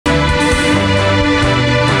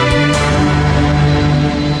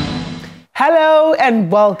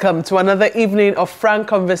and welcome to another evening of frank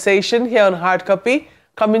conversation here on Hard Copy,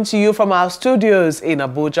 coming to you from our studios in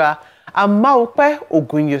Abuja. I'm Maupe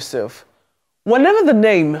Ogun Yusuf. Whenever the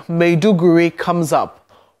name Maiduguri comes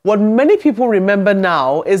up, what many people remember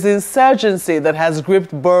now is the insurgency that has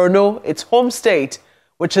gripped Borno, its home state,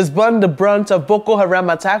 which has borne the brunt of Boko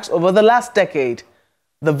Haram attacks over the last decade.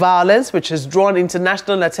 The violence, which has drawn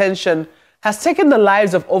international attention, has taken the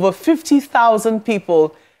lives of over 50,000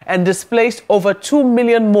 people and displaced over 2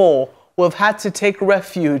 million more who have had to take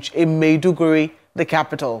refuge in Maiduguri, the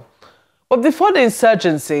capital. But before the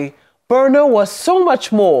insurgency, Borno was so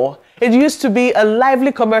much more. It used to be a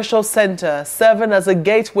lively commercial center, serving as a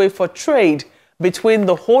gateway for trade between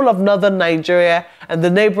the whole of northern Nigeria and the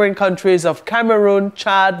neighboring countries of Cameroon,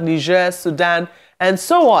 Chad, Niger, Sudan, and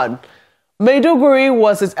so on. Maiduguri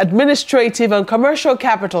was its administrative and commercial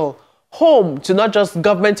capital, home to not just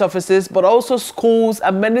government offices, but also schools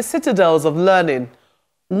and many citadels of learning.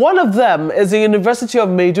 One of them is the University of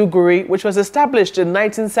Maiduguri, which was established in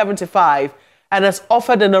 1975 and has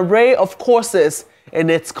offered an array of courses in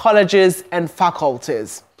its colleges and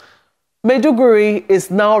faculties. Maiduguri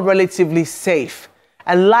is now relatively safe,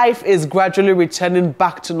 and life is gradually returning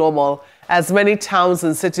back to normal as many towns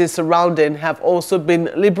and cities surrounding have also been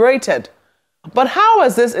liberated. But how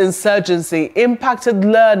has this insurgency impacted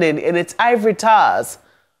learning in its ivory towers?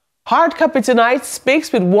 Hard Copy tonight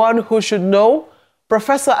speaks with one who should know.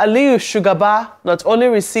 Professor Aliyu Shugaba not only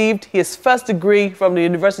received his first degree from the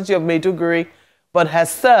University of Maiduguri, but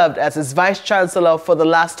has served as its Vice-Chancellor for the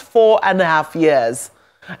last 4.5 years.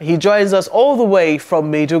 He joins us all the way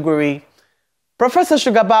from Maiduguri. Professor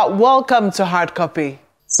Shugaba, welcome to Hard Copy.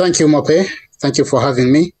 Thank you, Mope. Thank you for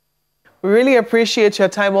having me. We really appreciate your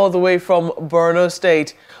time all the way from Borno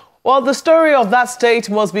State. Well, the story of that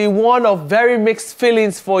state must be one of very mixed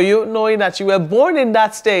feelings for you, knowing that you were born in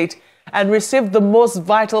that state and received the most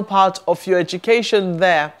vital part of your education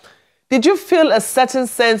there. Did you feel a certain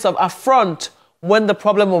sense of affront when the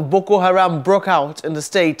problem of Boko Haram broke out in the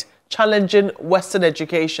state, challenging Western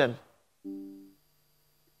education?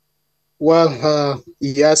 Well,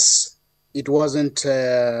 yes, it wasn't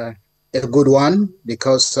a good one,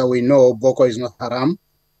 because we know Boko is not haram.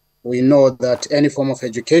 We know that any form of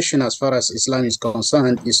education, as far as Islam is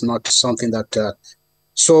concerned, is not something that...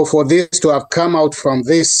 So for this to have come out from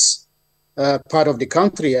this part of the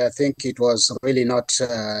country, I think it was really not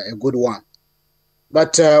a good one.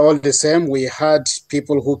 But all the same, we had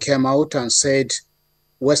people who came out and said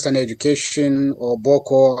Western education, or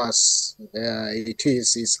Boko as it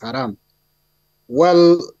is haram.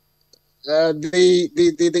 Well,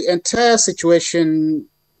 the entire situation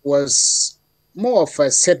was more of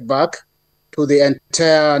a setback to the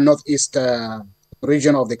entire northeast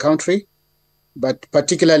region of the country, but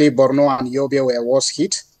particularly Borno and Yobe were worst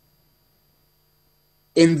hit.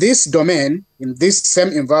 In this domain, in this same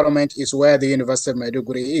environment, is where the University of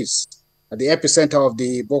Maiduguri is, at the epicenter of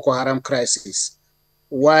the Boko Haram crisis.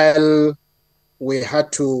 While we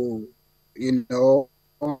had to,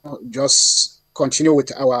 just continue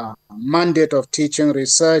with our mandate of teaching,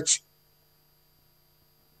 research,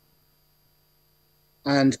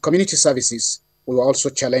 and community services, we were also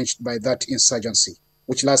challenged by that insurgency,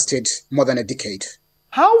 which lasted more than a decade.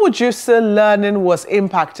 How would you say learning was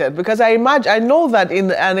impacted? Because I know that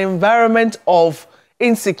in an environment of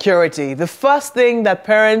insecurity, the first thing that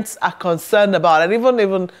parents are concerned about, and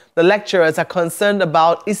even the lecturers are concerned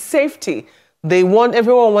about, is safety.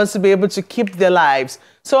 Everyone wants to be able to keep their lives.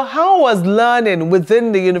 So how was learning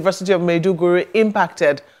within the University of Maiduguri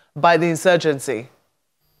impacted by the insurgency?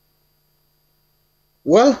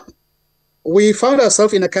 Well, we found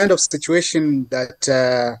ourselves in a kind of situation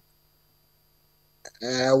that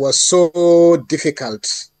was so difficult.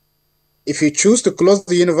 If you choose to close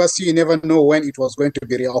the university, you never know when it was going to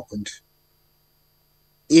be reopened.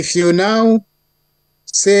 If you now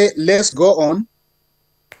say, let's go on,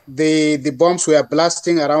 the bombs were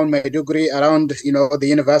blasting around Maiduguri, around the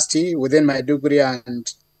university, within Maiduguri,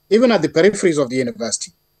 and even at the peripheries of the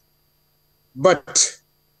university. But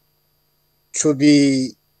to be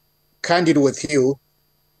candid with you,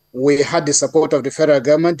 we had the support of the federal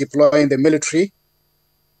government deploying the military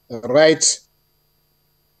right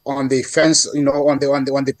on the fence, on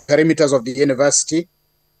the perimeters of the university,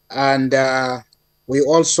 and we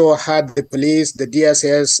also had the police, the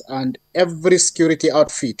DSS, and every security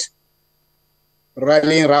outfit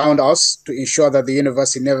rallying around us to ensure that the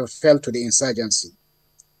university never fell to the insurgency.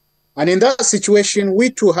 And in that situation, we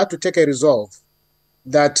too had to take a resolve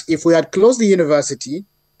that if we had closed the university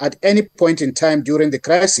at any point in time during the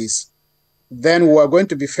crisis, then we were going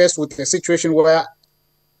to be faced with a situation where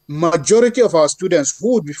majority of our students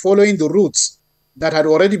who would be following the routes that had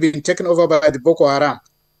already been taken over by the Boko Haram.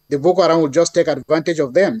 The Boko Haram would just take advantage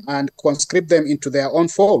of them and conscript them into their own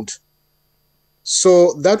fold.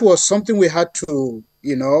 So that was something we had to,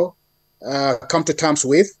 come to terms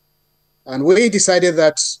with. And we decided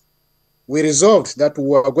that we resolved that we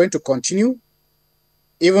were going to continue,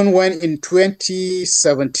 even when in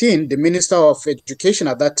 2017, the Minister of Education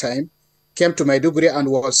at that time came to Maiduguri and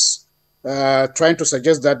was trying to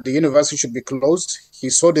suggest that the university should be closed. He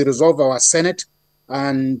saw the resolve of our Senate,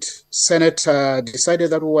 and Senate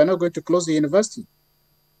decided that we were not going to close the university.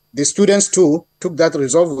 The students too took that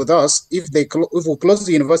resolve with us. If we close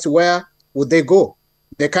the university, where would they go?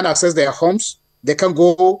 They can't access their homes. They can't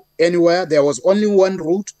go anywhere. There was only one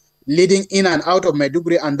route leading in and out of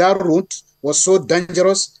Maiduguri, and that route was so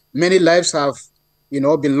dangerous. Many lives have,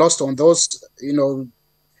 been lost on those,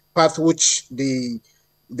 path which the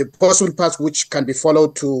possible path which can be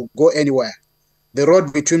followed to go anywhere. The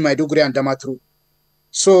road between Maiduguri and Damaturu.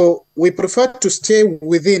 So we prefer to stay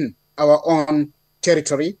within our own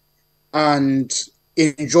territory and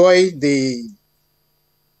enjoy the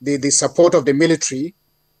support of the military.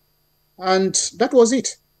 And that was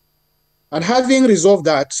it. And having resolved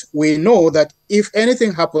that, we know that if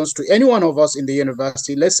anything happens to any one of us in the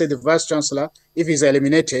university, let's say the vice chancellor, if he's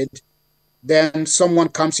eliminated, then someone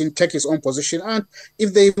comes in, take his own position, and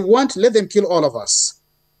if they want, let them kill all of us.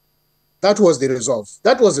 That was the resolve.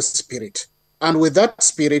 That was the spirit. And with that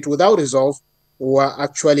spirit, without resolve, we were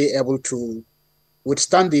actually able to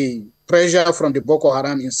withstand the pressure from the Boko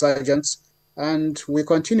Haram insurgents, and we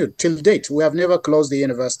continued till date. We have never closed the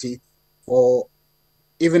university for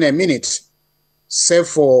even a minute, save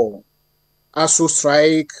for ASU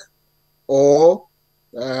strike or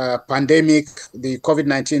pandemic, the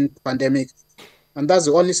COVID-19 pandemic. And that's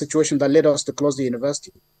the only situation that led us to close the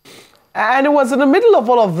university. And it was in the middle of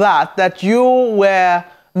all of that you were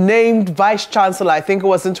named Vice Chancellor. I think it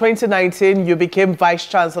was in 2019 you became Vice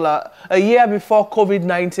Chancellor, a year before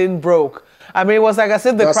COVID-19 broke. I mean, it was like I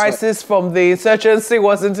said, the crisis from the insurgency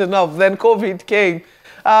wasn't enough. Then COVID came.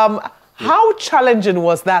 How challenging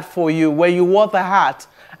was that for you when you wore the hat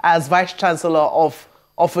as Vice Chancellor of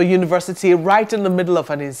a university right in the middle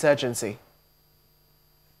of an insurgency?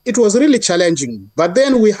 It was really challenging, but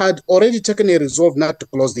then we had already taken a resolve not to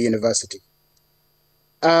close the university.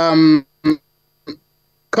 Coming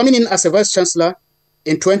in as a Vice Chancellor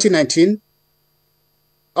in 2019,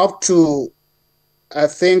 up to, I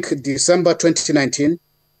think, December 2019,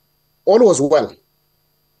 all was well,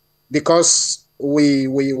 because we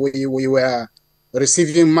were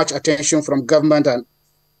receiving much attention from government and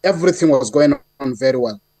everything was going on very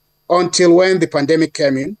well. Until when the pandemic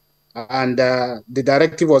came in and the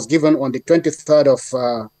directive was given on the 23rd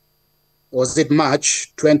of, was it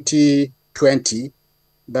March 2020,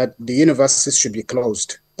 that the universities should be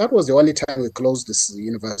closed. That was the only time we closed this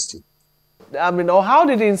university. I mean, or how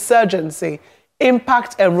did the insurgency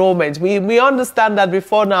impact enrollment? We understand that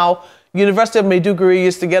before now, University of Maiduguri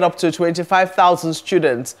used to get up to 25,000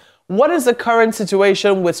 students. What is the current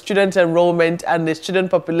situation with student enrollment and the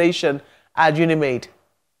student population at UNIMAID?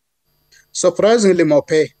 Surprisingly,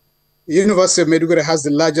 Mope, University of Maiduguri has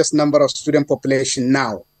the largest number of student population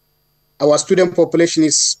now. Our student population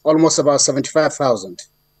is almost about 75,000.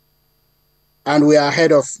 And we are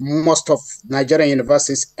ahead of most of Nigerian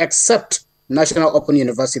universities, except National Open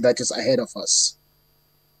University that is ahead of us.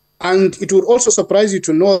 And it would also surprise you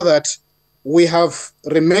to know that we have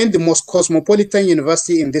remained the most cosmopolitan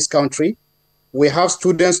university in this country. We have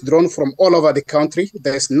students drawn from all over the country.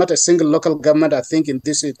 There is not a single local government, I think, in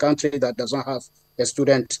this country that does not have a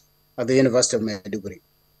student at the University of Maiduguri.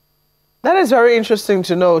 That is very interesting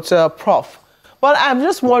to note, Prof. But I'm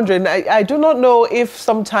just wondering, I do not know if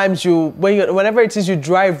sometimes whenever it is you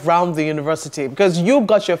drive around the university, because you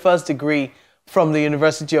got your first degree from the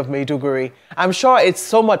University of Maiduguri. I'm sure it's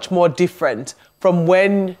so much more different from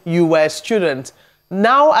when you were a student.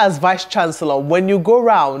 Now as Vice Chancellor, when you go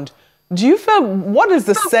around, do you feel, what is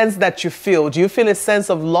the sense that you feel? Do you feel a sense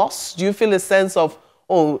of loss? Do you feel a sense of,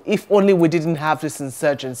 oh, if only we didn't have this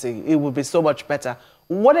insurgency, it would be so much better?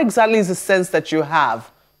 What exactly is the sense that you have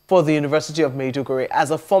for the University of Maiduguri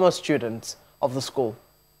as a former student of the school?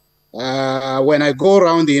 When I go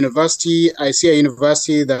around the university, I see a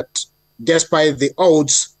university that, despite the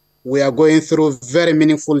odds, we are going through very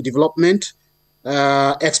meaningful development,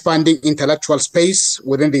 expanding intellectual space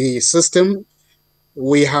within the system.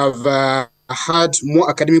 We have had more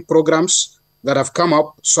academic programs that have come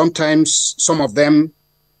up, sometimes some of them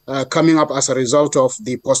coming up as a result of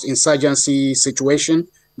the post-insurgency situation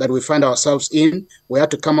that we find ourselves in. We had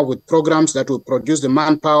to come up with programs that will produce the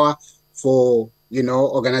manpower for,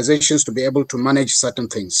 organizations to be able to manage certain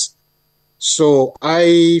things. So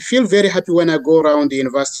I feel very happy when I go around the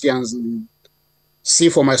university and see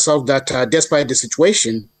for myself that despite the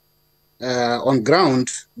situation on ground,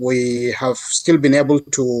 we have still been able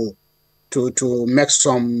to make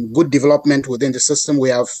some good development within the system. We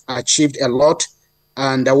have achieved a lot,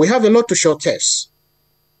 and we have a lot to showcase.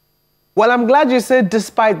 Well, I'm glad you said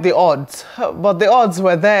despite the odds, but the odds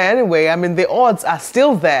were there anyway. I mean, the odds are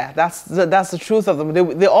still there. That's the truth of them.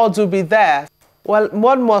 The odds will be there. Well,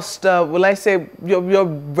 one must, will I say, your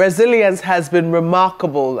resilience has been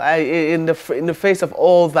remarkable in the face of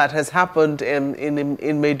all that has happened in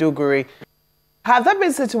Maiduguri. Have there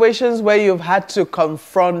been situations where you've had to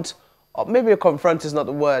confront, or maybe confront is not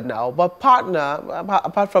the word now, but partner,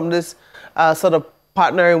 apart from this sort of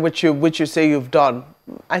partnering which you say you've done?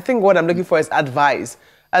 I think what I'm looking for is advise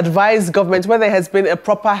government where there has been a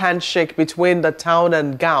proper handshake between the town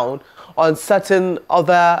and gown on certain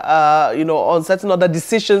other, on certain other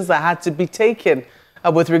decisions that had to be taken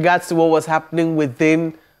with regards to what was happening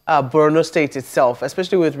within Borno State itself,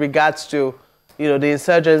 especially with regards to, the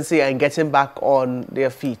insurgency and getting back on their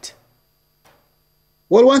feet.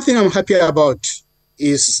 Well, one thing I'm happy about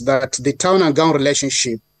is that the town and gown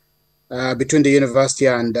relationship between the university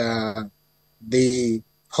and the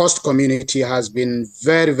host community has been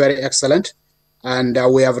very, very excellent. And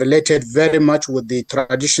we have related very much with the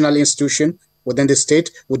traditional institution within the state,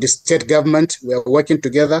 with the state government. We are working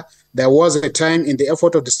together. There was a time in the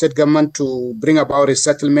effort of the state government to bring about a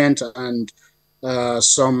settlement and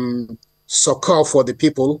some succor for the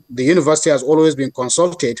people. The university has always been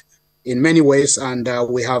consulted in many ways, and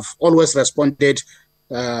we have always responded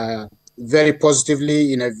very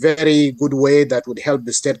positively in a very good way that would help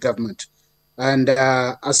the state government. And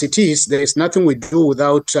as it is, there is nothing we do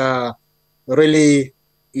without really,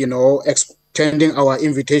 extending our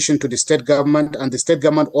invitation to the state government, and the state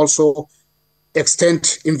government also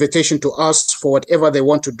extend invitation to us for whatever they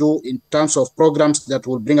want to do in terms of programs that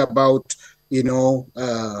will bring about,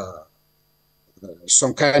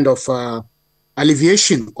 some kind of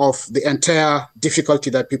alleviation of the entire difficulty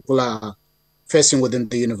that people are facing within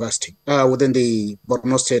the university, within the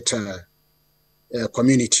Borno State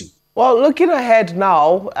community. Well, looking ahead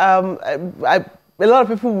now, a lot of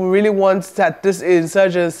people really want that this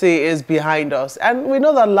insurgency is behind us. And we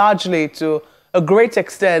know that largely, to a great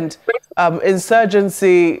extent,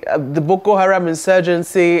 insurgency, the Boko Haram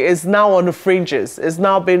insurgency is now on the fringes, is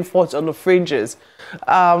now being fought on the fringes.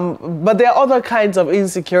 But there are other kinds of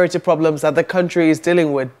insecurity problems that the country is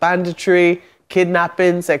dealing with, banditry,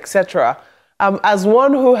 kidnappings, etc. As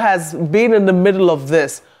one who has been in the middle of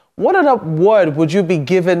this, what other word would you be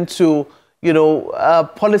given to,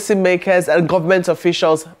 policymakers and government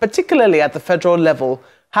officials, particularly at the federal level,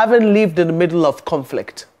 having lived in the middle of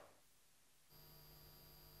conflict?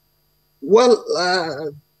 Well,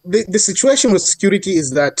 the situation with security is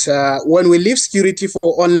that when we leave security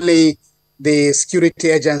for only the security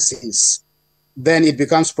agencies, then it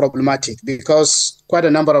becomes problematic because quite a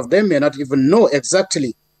number of them may not even know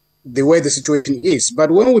exactly the way the situation is. But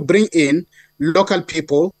when we bring in local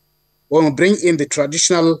people, when we bring in the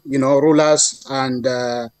traditional, rulers and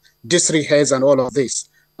district heads and all of this,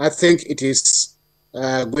 I think it is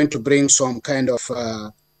going to bring some kind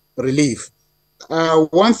of relief.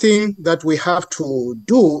 One thing that we have to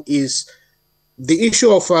do is the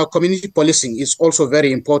issue of community policing is also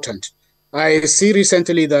very important. I see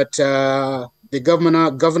recently that the governor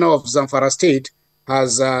of Zamfara State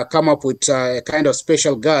has come up with a kind of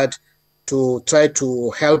special guard to try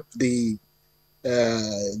to help the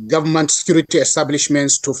government security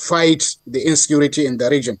establishments to fight the insecurity in the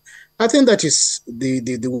region. I think that is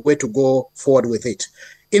the way to go forward with it.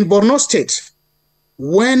 In Borno State,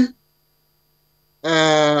 when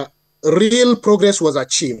real progress was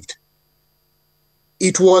achieved,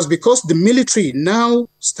 it was because the military now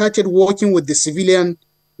started working with the civilian,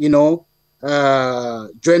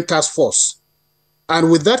 joint task force. And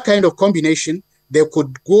with that kind of combination, they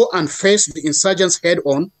could go and face the insurgents head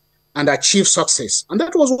on and achieve success. And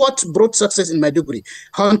that was what brought success in Maiduguri.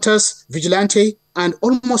 Hunters, vigilante, and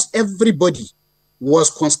almost everybody was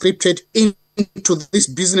conscripted into this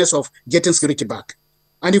business of getting security back.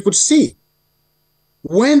 And you could see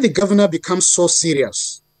when the governor becomes so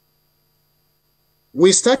serious,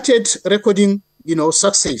 we started recording,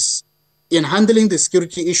 success in handling the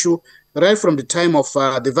security issue right from the time of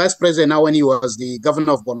the vice president. Now, when he was the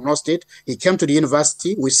governor of Borno State, he came to the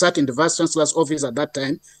university. We sat in the vice chancellor's office at that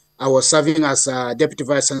time. I was serving as deputy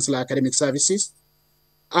vice chancellor academic services.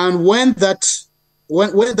 And when that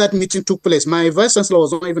meeting took place, my vice chancellor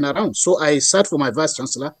was not even around. So I sat for my vice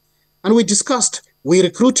chancellor and we discussed. We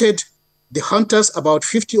recruited the hunters, about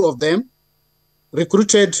 50 of them,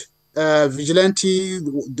 recruited vigilante,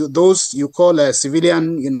 those you call a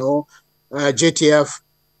civilian, JTF.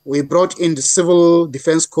 We brought in the Civil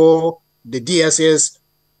Defense Corps, the DSS.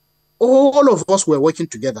 All of us were working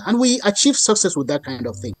together, and we achieved success with that kind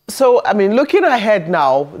of thing. So, I mean, looking ahead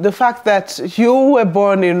now, the fact that you were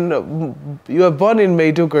born in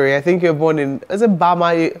Maiduguri, I think you were born in, is it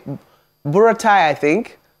Bama, Buratai, I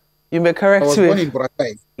think. You may correct me. I was born in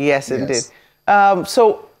Buratai. Yes, indeed.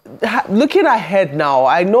 So, looking ahead now,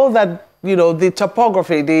 I know that, the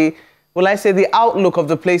topography, the outlook of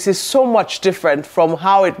the place is so much different from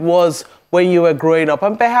how it was when you were growing up.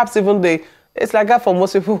 And perhaps even it's like that for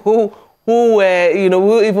most people who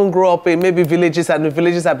even grow up in maybe villages, and the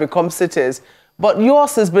villages have become cities. But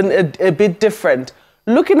yours has been a bit different.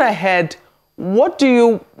 Looking ahead, how do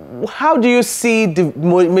you see the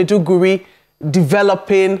Maiduguri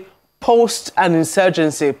developing post an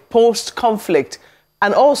insurgency, post conflict,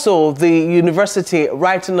 and also the university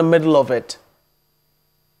right in the middle of it?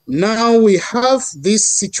 Now we have this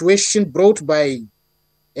situation brought by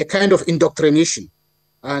a kind of indoctrination,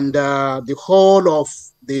 and the whole of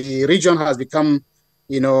the region has become,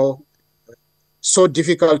 so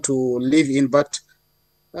difficult to live in. But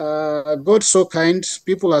God so kind,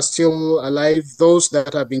 people are still alive. Those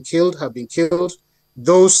that have been killed have been killed.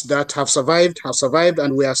 Those that have survived,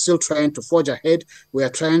 and we are still trying to forge ahead. We are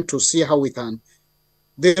trying to see how we can.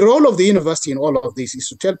 The role of the university in all of this is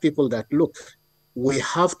to tell people that, look, we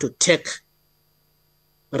have to take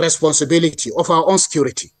responsibility of our own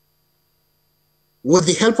security. With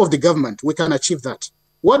the help of the government, we can achieve that.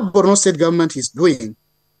 What Borno State government is doing,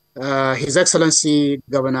 His Excellency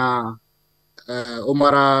Governor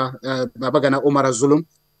Babagana Umara Zulum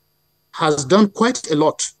has done quite a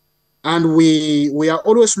lot. And we are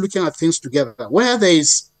always looking at things together. Where there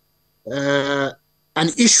is an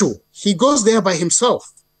issue, he goes there by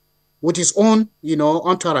himself with his own,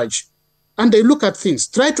 entourage. And they look at things,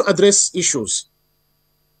 try to address issues.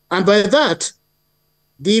 And by that,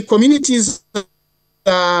 the communities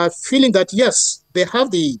are feeling that, yes, they have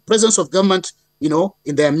the presence of government,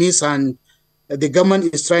 in their midst, and the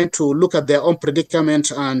government is trying to look at their own predicament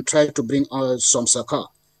and try to bring some succor.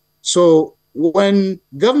 So when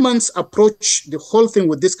governments approach the whole thing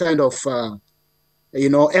with this kind of,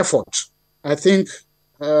 effort, I think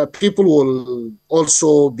people will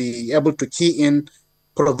also be able to key in,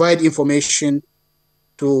 provide information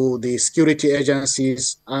to the security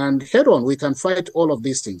agencies, and head on, we can fight all of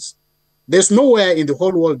these things. There's nowhere in the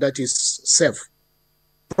whole world that is safe.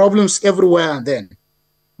 Problems everywhere and then.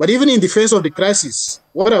 But even in the face of the crisis,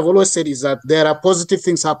 what I've always said is that there are positive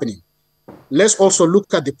things happening. Let's also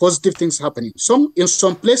look at the positive things happening. In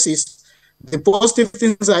some places, the positive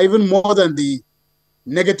things are even more than the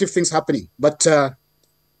negative things happening. But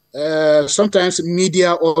sometimes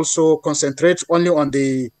media also concentrates only on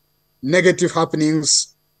the negative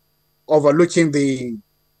happenings, overlooking the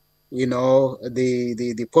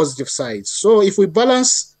positive sides. So if we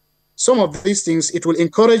balance some of these things, it will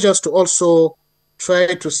encourage us to also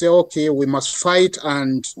try to say, okay, we must fight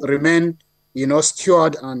and remain,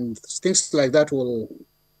 secured, and things like that will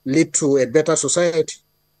lead to a better society.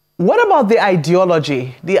 What about the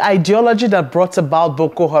ideology that brought about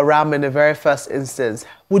Boko Haram in the very first instance?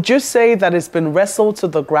 Would you say that it's been wrestled to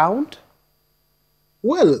the ground?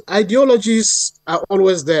 Well, ideologies are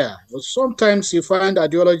always there. But sometimes you find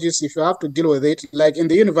ideologies, if you have to deal with it, like in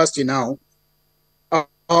the university now, our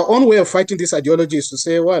own way of fighting this ideology is to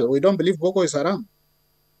say, well, we don't believe Boko is Haram.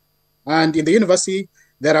 And in the university,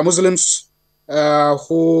 there are Muslims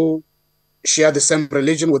who share the same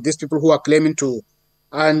religion with these people who are claiming to.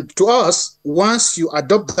 And to us, once you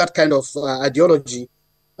adopt that kind of ideology,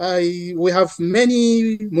 we have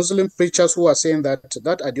many Muslim preachers who are saying that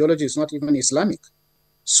that ideology is not even Islamic.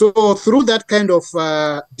 So through that kind of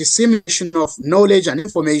dissemination of knowledge and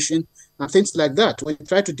information and things like that, we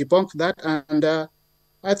try to debunk that. And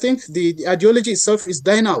I think the ideology itself is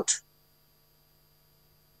dying out.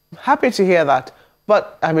 Happy to hear that.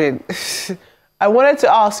 But, I mean, I wanted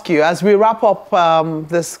to ask you, as we wrap up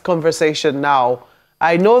this conversation now,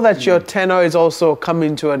 I know that your tenure is also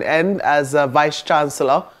coming to an end as a Vice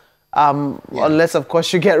Chancellor, unless, of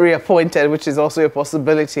course, you get reappointed, which is also a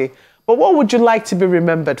possibility. But what would you like to be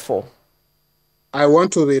remembered for? I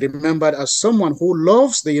want to be remembered as someone who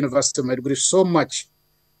loves the University of Maiduguri so much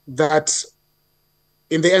that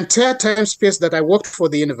in the entire time space that I worked for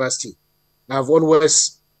the university, I've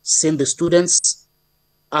always seen the students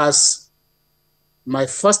as my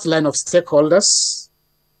first line of stakeholders.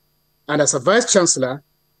 And as a Vice Chancellor,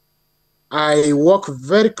 I work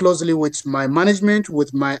very closely with my management,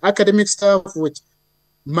 with my academic staff, with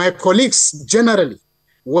my colleagues generally,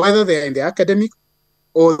 whether they're in the academic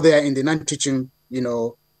or they are in the non-teaching,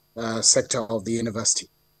 sector of the university.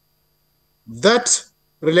 That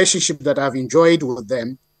relationship that I've enjoyed with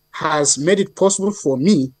them has made it possible for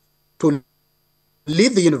me to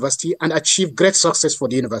lead the university and achieve great success for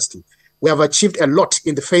the university. We have achieved a lot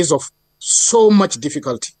in the face of so much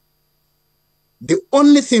difficulty. The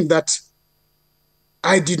only thing that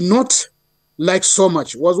I did not like so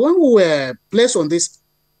much was when we were placed on this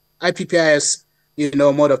IPPIS,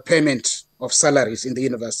 mode of payment of salaries in the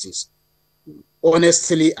universities.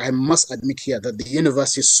 Honestly, I must admit here that the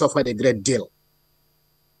university suffered a great deal.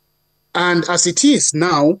 And as it is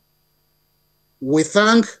now, we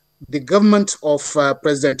thank the government of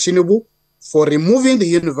President Tinubu for removing the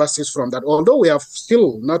universities from that. Although we have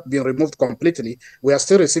still not been removed completely, we are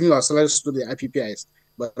still receiving our salaries through the IPPIS.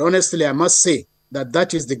 But honestly, I must say that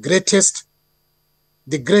that is the greatest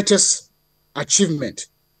achievement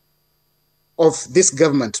of this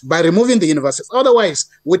government, by removing the universities. Otherwise,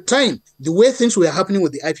 with time, the way things were happening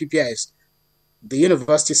with the IPPIS, the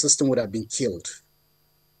university system would have been killed.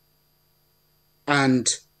 And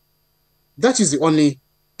that is the only,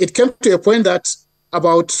 it came to a point that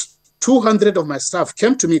about 200 of my staff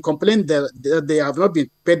came to me, complained that they have not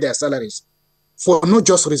been paid their salaries for no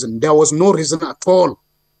just reason. There was no reason at all.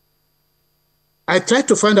 I tried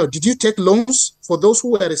to find out, did you take loans for those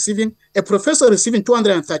who were receiving, a professor receiving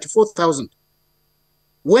 234,000,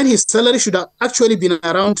 when his salary should have actually been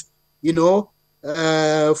around,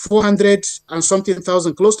 400 and something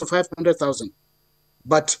thousand, close to 500,000.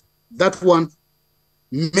 But that one,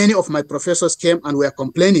 many of my professors came and were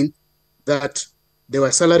complaining that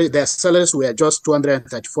their salaries were just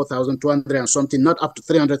 234,000, 200 and something, not up to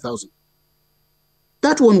 300,000.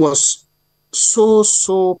 That one was so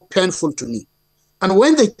painful to me. And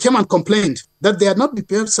when they came and complained that they had not been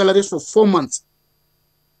paid salaries for 4 months,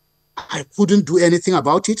 I couldn't do anything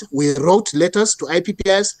about it. We wrote letters to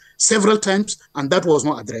IPPIS several times, and that was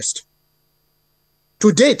not addressed.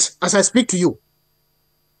 To date, as I speak to you,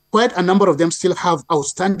 quite a number of them still have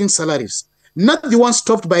outstanding salaries, not the ones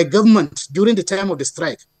stopped by government during the time of the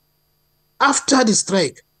strike, after the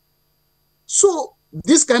strike. So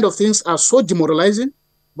these kind of things are so demoralizing,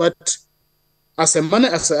 but as a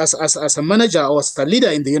manager or as a leader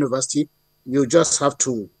in the university, you just have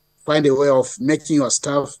to find a way of making your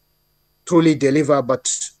staff truly deliver,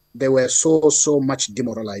 but they were so much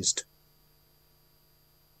demoralized.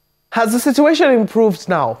 Has the situation improved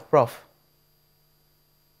now, Prof?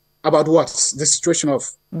 About what? The situation of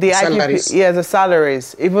the salaries? Yeah, the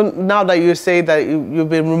salaries. Even now that you say that you've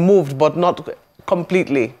been removed, but not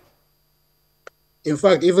completely. In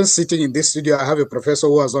fact, even sitting in this studio, I have a professor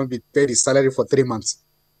who has only been paid his salary for 3 months.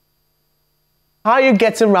 How are you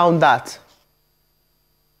getting around that?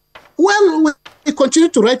 Well, we continue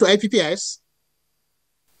to write to IPPIS,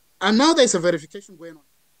 and now there's a verification going on.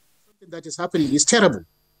 Something that is happening is terrible.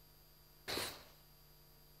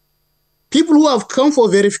 People who have come for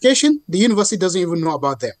verification, the university doesn't even know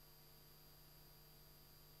about them.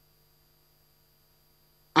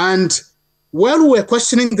 And while we were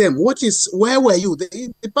questioning them, where were you?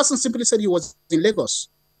 The person simply said he was in Lagos.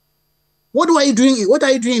 What are you doing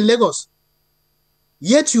in Lagos?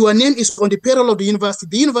 Yet your name is on the payroll of the university.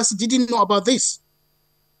 The university didn't know about this.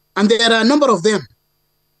 And there are a number of them.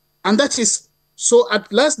 And that is, so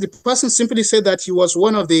at last the person simply said that he was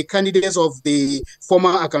one of the candidates of the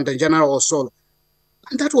former Accountant General or so.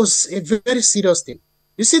 And that was a very serious thing.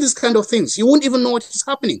 You see these kind of things, you won't even know what is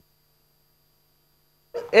happening.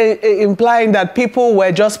 Implying that people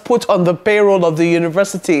were just put on the payroll of the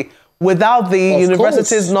university without the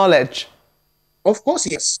university's knowledge. Of course,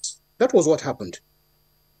 yes. That was what happened.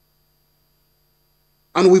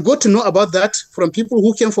 And we got to know about that from people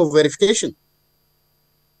who came for verification.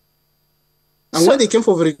 And when they came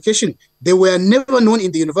for verification, they were never known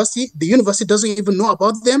in the university. The university doesn't even know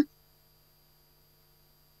about them.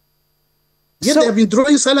 Yet they have been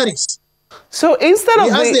drawing salaries. So instead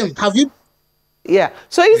of asked them, have you? Yeah.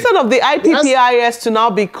 So instead of the IPPIS to now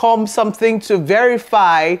become something to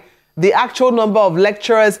verify the actual number of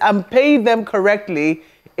lecturers and pay them correctly,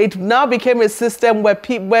 it now became a system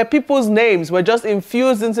where people's names were just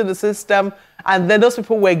infused into the system, and then those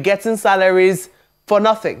people were getting salaries for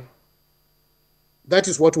nothing. That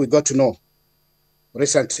is what we got to know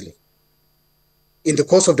recently in the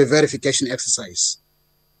course of the verification exercise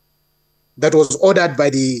that was ordered by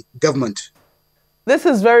the government. This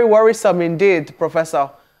is very worrisome indeed, Professor.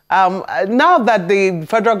 Now that the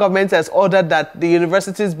federal government has ordered that the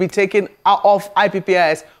universities be taken out of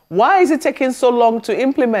IPPIS, why is it taking so long to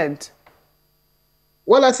implement?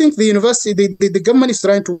 Well, I think the university, the government is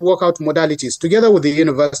trying to work out modalities together with the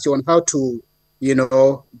university on how to,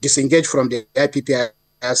 disengage from the IPPIS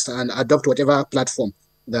IPPIS and adopt whatever platform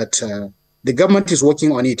that the government is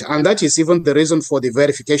working on it. And that is even the reason for the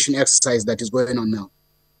verification exercise that is going on now.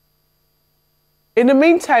 In the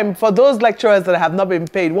meantime, for those lecturers that have not been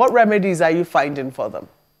paid, what remedies are you finding for them?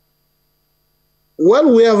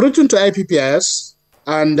 Well, we have written to IPPIS,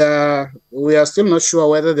 and we are still not sure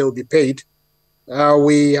whether they will be paid.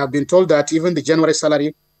 We have been told that even the January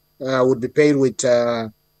salary would be paid with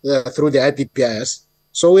through the IPPIS.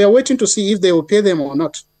 So we are waiting to see if they will pay them or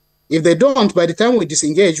not. If they don't, by the time we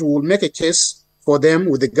disengage, we will make a case for them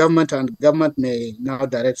with the government, and government may now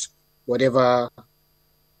direct whatever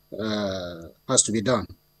has to be done.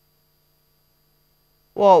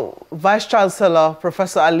 Well, Vice Chancellor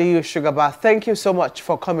Professor Aliyu Shugaba, thank you so much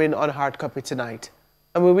for coming on Hard Copy tonight.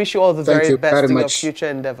 And we wish you all the very best in your future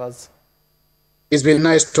endeavors. It's been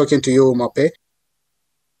nice talking to you, Mope.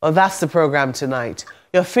 Well, that's the program tonight.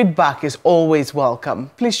 Your feedback is always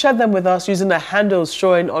welcome. Please share them with us using the handles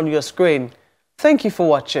showing on your screen. Thank you for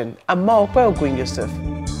watching. I'm Maokwe Ogun Yusuf.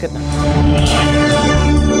 Good night.